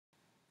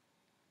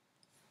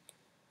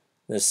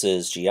This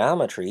is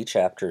Geometry,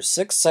 Chapter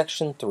 6,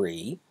 Section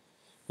 3,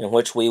 in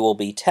which we will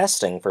be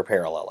testing for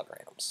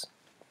parallelograms.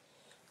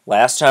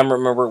 Last time,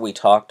 remember, we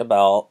talked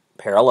about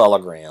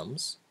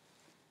parallelograms,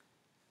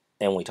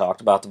 and we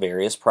talked about the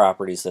various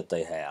properties that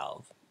they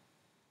have.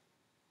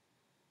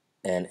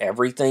 And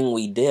everything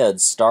we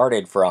did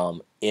started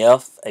from,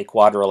 if a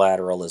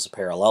quadrilateral is a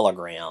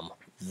parallelogram,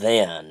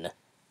 then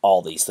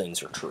all these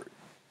things are true.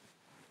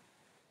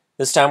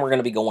 This time we're going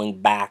to be going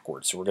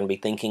backwards, so we're going to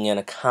be thinking in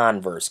a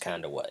converse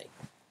kind of way.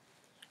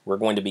 We're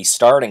going to be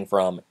starting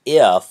from,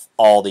 if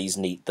all these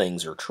neat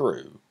things are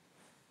true,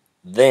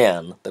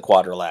 then the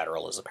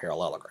quadrilateral is a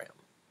parallelogram.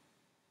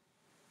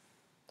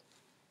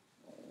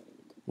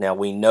 Now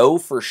we know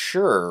for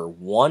sure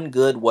one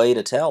good way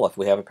to tell if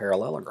we have a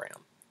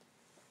parallelogram.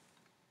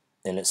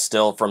 And it's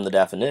still from the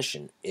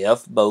definition.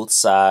 If both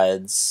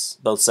sets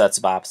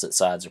of opposite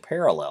sides are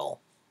parallel,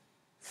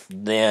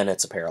 then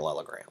it's a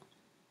parallelogram.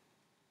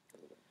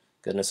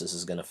 Goodness, this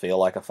is going to feel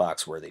like a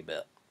Foxworthy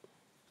bit.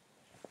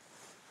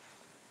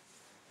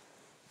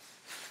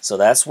 So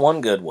that's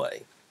one good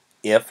way.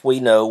 If we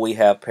know we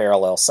have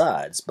parallel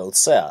sides, both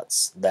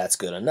sets, that's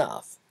good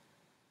enough.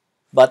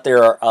 But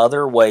there are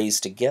other ways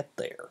to get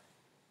there.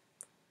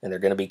 And they're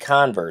going to be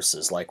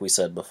converses, like we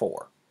said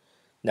before.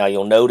 Now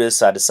you'll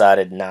notice I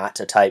decided not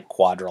to type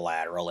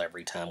quadrilateral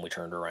every time we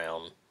turned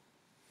around,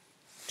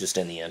 just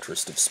in the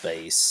interest of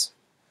space.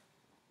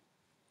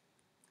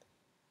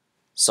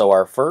 So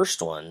our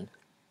first one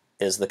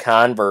is the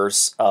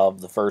converse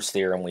of the first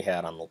theorem we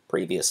had on the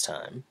previous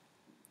time.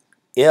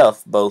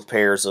 If both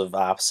pairs of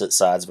opposite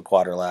sides of a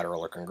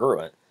quadrilateral are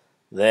congruent,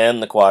 then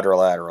the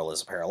quadrilateral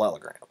is a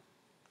parallelogram.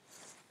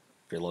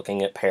 If you're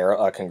looking at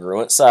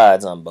congruent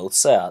sides on both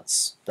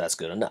sets, that's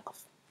good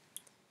enough.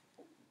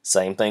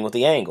 Same thing with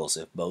the angles.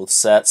 If both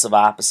sets of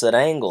opposite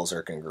angles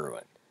are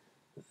congruent,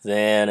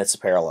 then it's a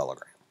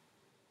parallelogram.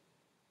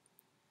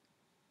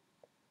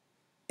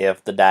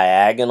 If the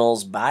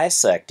diagonals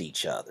bisect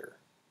each other,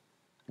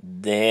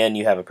 then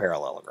you have a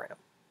parallelogram.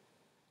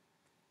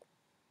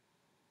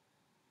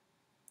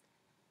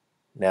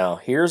 Now,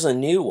 here's a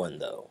new one,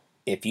 though.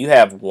 If you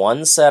have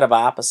one set of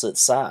opposite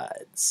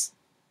sides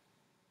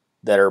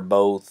that are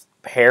both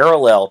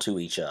parallel to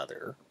each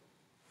other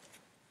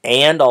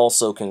and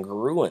also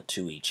congruent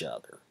to each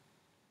other,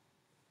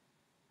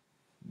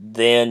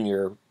 then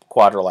your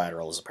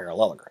quadrilateral is a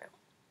parallelogram.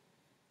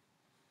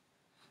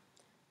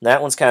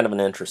 That one's kind of an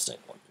interesting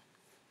one.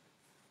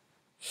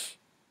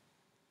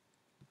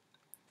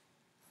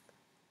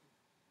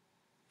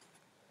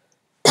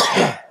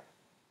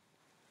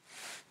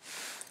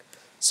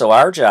 So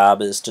our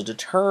job is to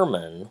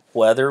determine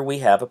whether we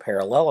have a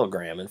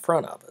parallelogram in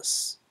front of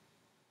us.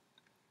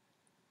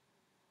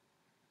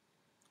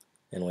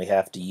 And we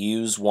have to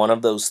use one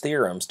of those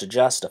theorems to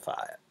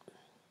justify it.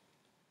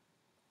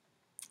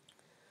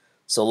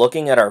 So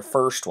looking at our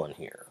first one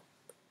here,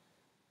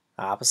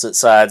 opposite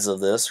sides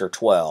of this are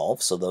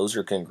 12, so those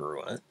are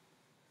congruent.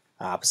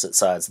 Opposite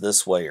sides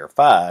this way are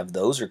 5,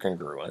 those are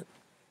congruent.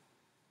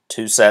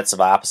 Two sets of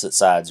opposite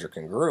sides are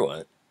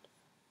congruent.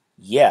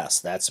 Yes,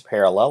 that's a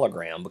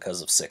parallelogram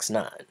because of 6,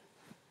 9.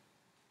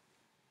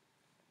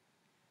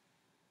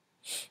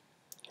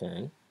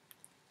 Okay.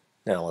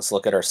 Now let's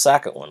look at our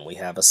second one. We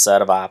have a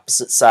set of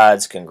opposite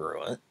sides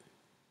congruent,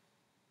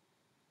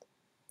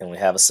 and we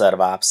have a set of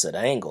opposite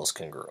angles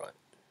congruent.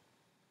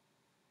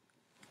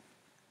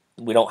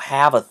 We don't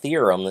have a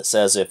theorem that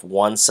says if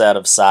one set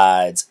of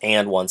sides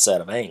and one set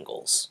of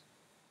angles.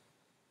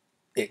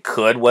 It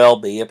could well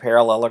be a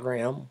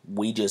parallelogram.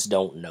 We just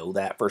don't know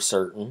that for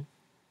certain.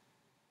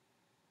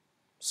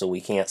 So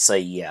we can't say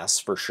yes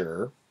for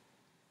sure.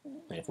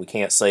 And if we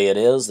can't say it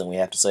is, then we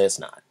have to say it's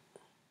not.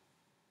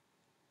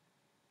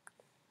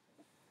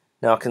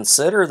 Now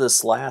consider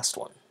this last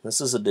one.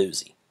 This is a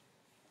doozy.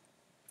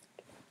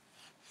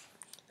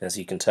 As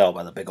you can tell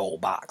by the big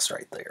old box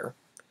right there.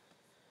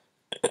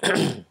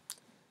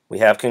 We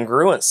have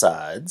congruent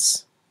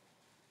sides.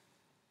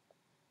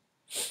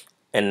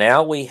 And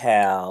now we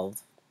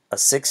have a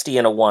 60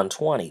 and a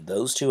 120.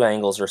 Those two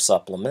angles are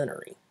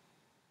supplementary.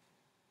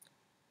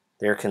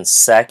 They're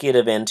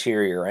consecutive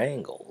interior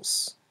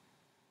angles,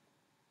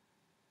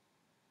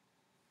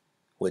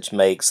 which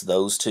makes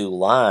those two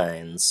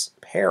lines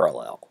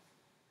parallel.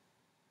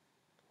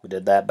 We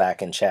did that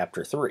back in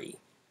Chapter 3.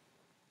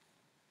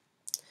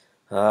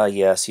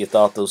 Yes, you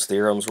thought those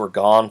theorems were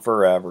gone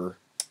forever.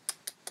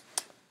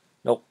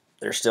 Nope,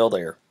 they're still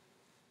there.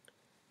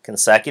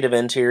 Consecutive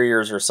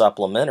interiors are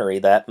supplementary.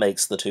 That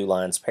makes the two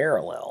lines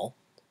parallel.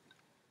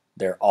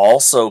 They're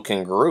also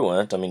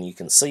congruent. I mean, you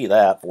can see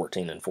that,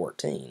 14 and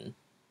 14.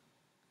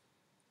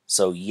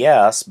 So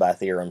yes, by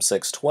theorem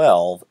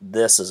 612,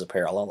 this is a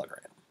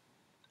parallelogram.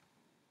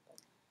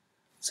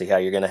 See how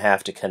you're going to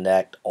have to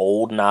connect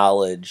old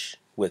knowledge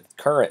with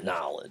current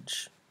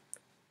knowledge.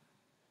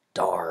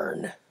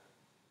 Darn.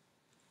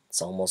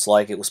 It's almost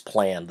like it was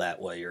planned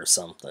that way or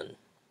something.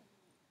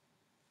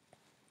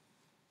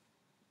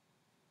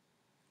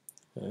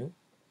 Okay.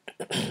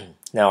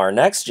 Now our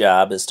next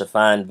job is to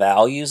find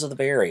values of the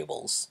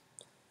variables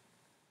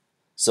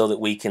so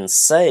that we can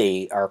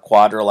say our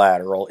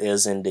quadrilateral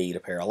is indeed a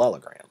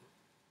parallelogram.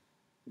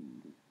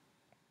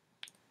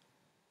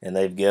 And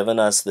they've given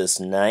us this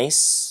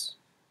nice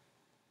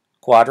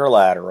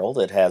quadrilateral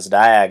that has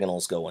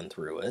diagonals going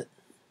through it.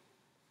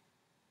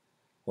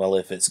 Well,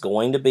 if it's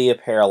going to be a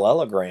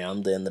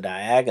parallelogram, then the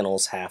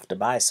diagonals have to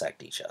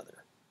bisect each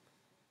other.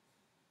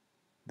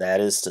 That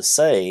is to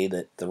say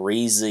that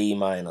 3z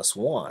minus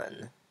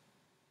 1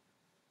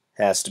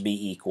 has to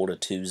be equal to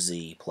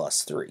 2z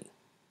plus 3.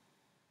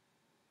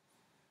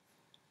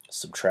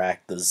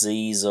 Subtract the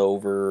z's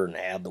over and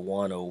add the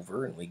 1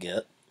 over, and we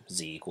get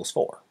z equals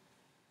 4.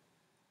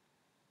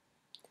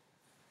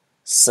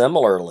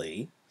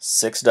 Similarly,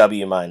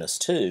 6w minus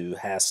 2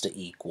 has to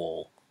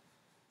equal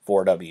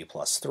 4w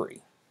plus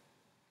 3.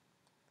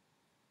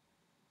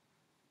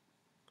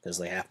 Because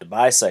they have to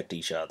bisect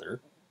each other,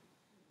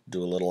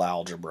 do a little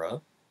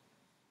algebra,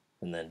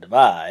 and then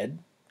divide,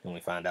 and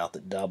we find out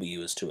that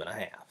w is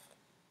 2.5.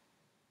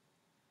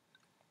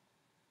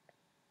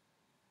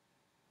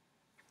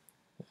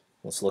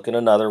 Let's look at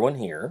another one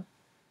here.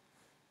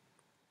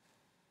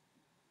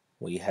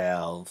 We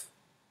have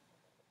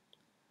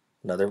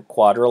another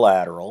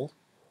quadrilateral.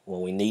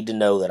 Well, we need to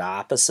know that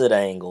opposite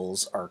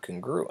angles are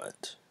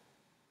congruent,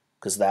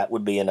 because that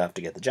would be enough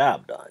to get the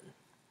job done.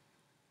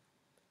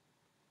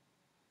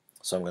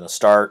 So I'm going to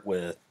start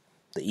with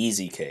the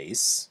easy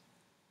case.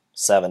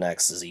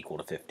 7x is equal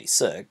to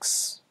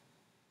 56,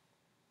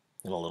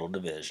 and a little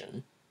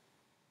division.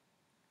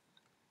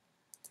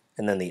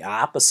 And then the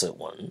opposite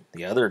one,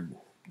 the other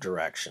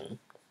direction,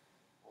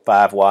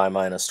 5y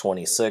minus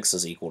 26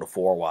 is equal to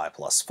 4y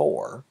plus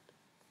 4.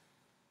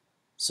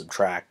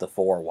 Subtract the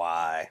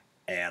 4y,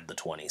 add the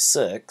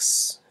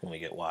 26, and we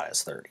get y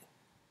is 30.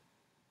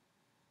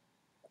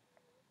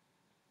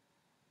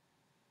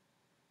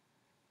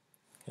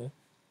 Okay.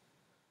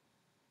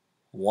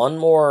 One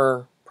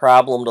more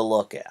problem to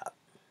look at.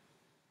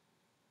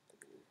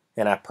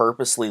 And I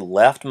purposely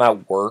left my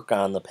work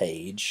on the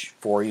page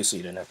for you so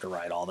you didn't have to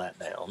write all that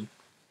down.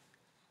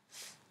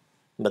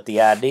 But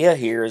the idea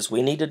here is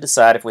we need to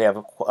decide if we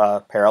have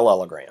a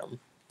parallelogram,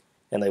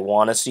 and they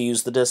want us to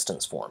use the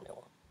distance formula.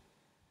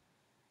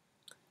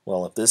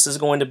 Well, if this is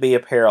going to be a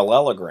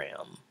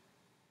parallelogram,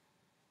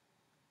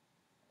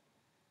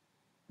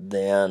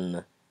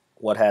 then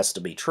what has to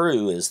be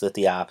true is that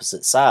the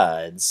opposite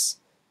sides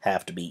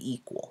have to be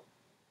equal.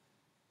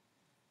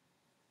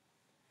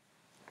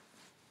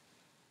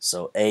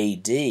 So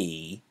AD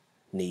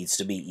needs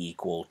to be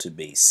equal to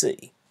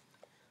BC.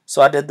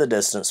 So I did the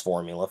distance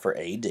formula for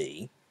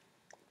AD.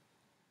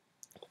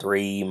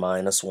 3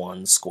 minus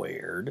 1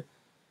 squared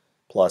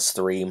plus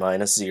 3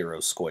 minus 0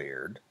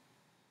 squared.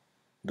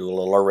 Do a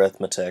little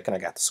arithmetic, and I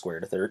got the square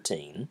root of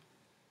 13.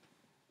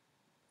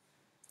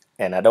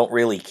 And I don't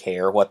really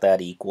care what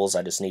that equals.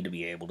 I just need to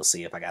be able to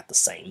see if I got the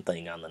same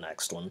thing on the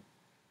next one.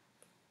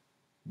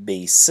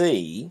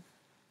 BC,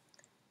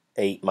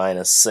 8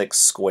 minus 6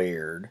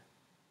 squared,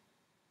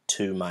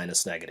 2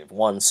 minus negative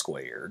 1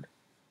 squared.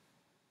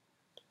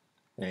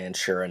 And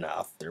sure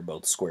enough, they're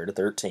both square root of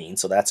 13,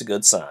 so that's a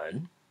good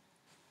sign.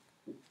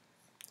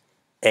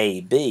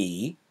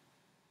 AB,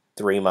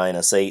 3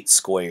 minus 8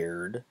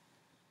 squared,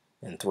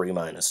 and 3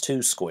 minus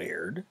 2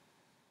 squared.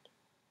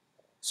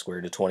 Square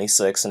root of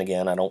 26, and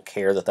again, I don't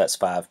care that that's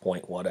 5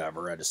 point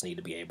whatever, I just need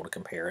to be able to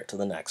compare it to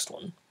the next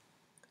one.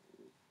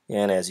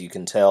 And as you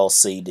can tell,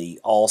 CD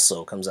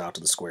also comes out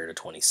to the square root of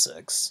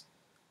 26.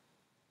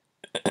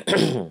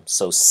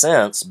 So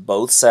since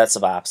both sets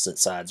of opposite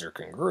sides are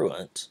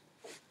congruent,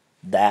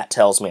 that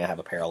tells me I have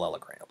a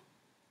parallelogram.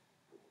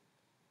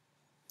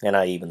 And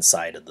I even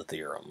cited the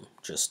theorem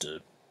just to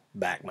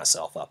back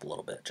myself up a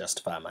little bit,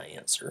 justify my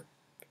answer.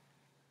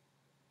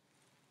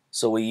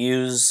 So we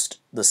used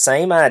the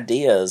same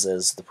ideas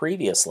as the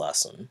previous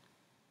lesson,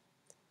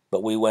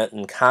 but we went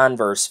in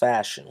converse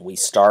fashion. We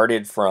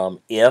started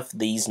from if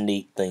these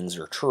neat things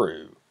are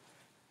true,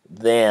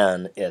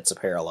 then it's a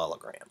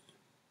parallelogram.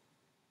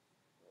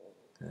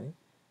 Okay.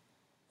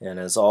 And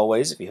as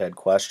always, if you had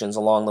questions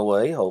along the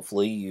way,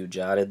 hopefully you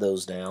jotted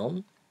those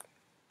down.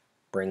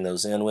 Bring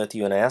those in with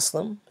you and ask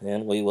them,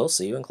 and we will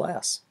see you in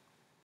class.